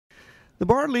The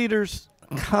Bar Leaders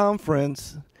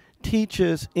Conference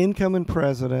teaches incoming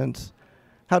presidents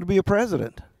how to be a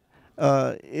president.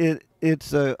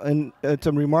 It's a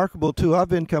remarkable tool. I've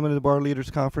been coming to the Bar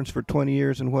Leaders Conference for 20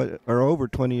 years or over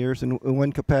 20 years in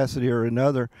one capacity or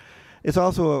another. It's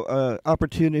also an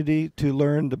opportunity to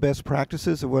learn the best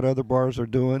practices of what other bars are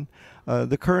doing.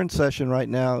 The current session right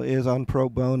now is on pro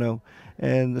bono,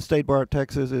 and the State Bar of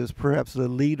Texas is perhaps the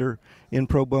leader in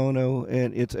pro bono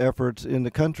and its efforts in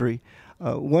the country.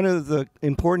 One of the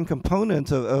important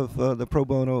components of the pro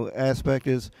bono aspect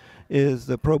is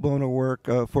the pro bono work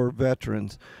for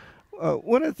veterans.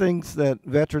 One of the things that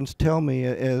veterans tell me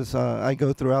as I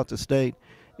go throughout the state,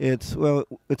 it's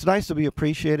nice to be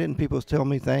appreciated and people tell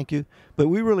me thank you, but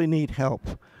we really need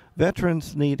help.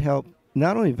 Veterans need help,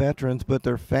 not only veterans, but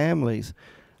their families.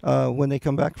 When they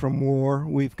come back from war,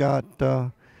 we've got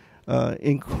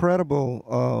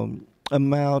incredible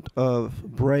amount of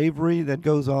bravery that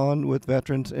goes on with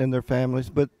veterans and their families,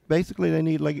 but basically they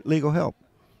need legal help.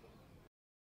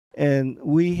 And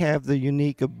we have the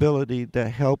unique ability to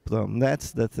help them.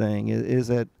 That's the thing, is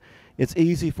that it's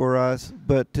easy for us,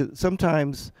 but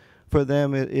sometimes for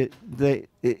them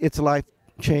it's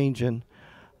life-changing.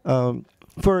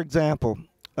 For example,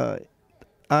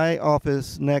 I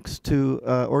office next to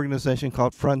an organization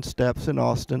called Front Steps in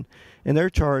Austin, and their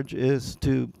charge is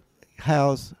to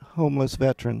house homeless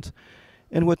veterans.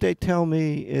 And what they tell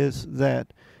me is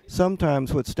that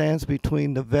sometimes what stands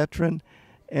between the veteran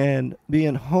and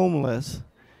being homeless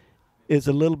is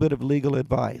a little bit of legal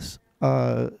advice,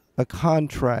 a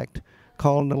contract,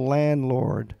 calling the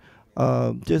landlord,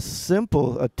 just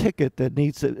simple, a ticket that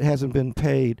hasn't been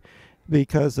paid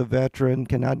because the veteran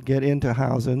cannot get into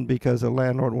housing because the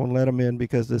landlord won't let him in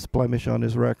because of this blemish on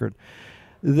his record.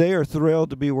 They are thrilled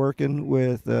to be working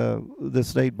with the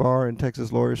State Bar and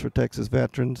Texas Lawyers for Texas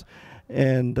Veterans,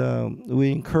 and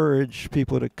we encourage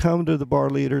people to come to the Bar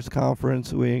Leaders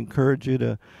Conference. We encourage you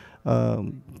to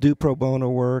do pro bono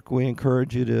work. We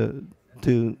encourage you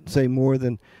to say more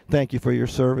than thank you for your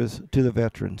service to the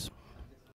veterans.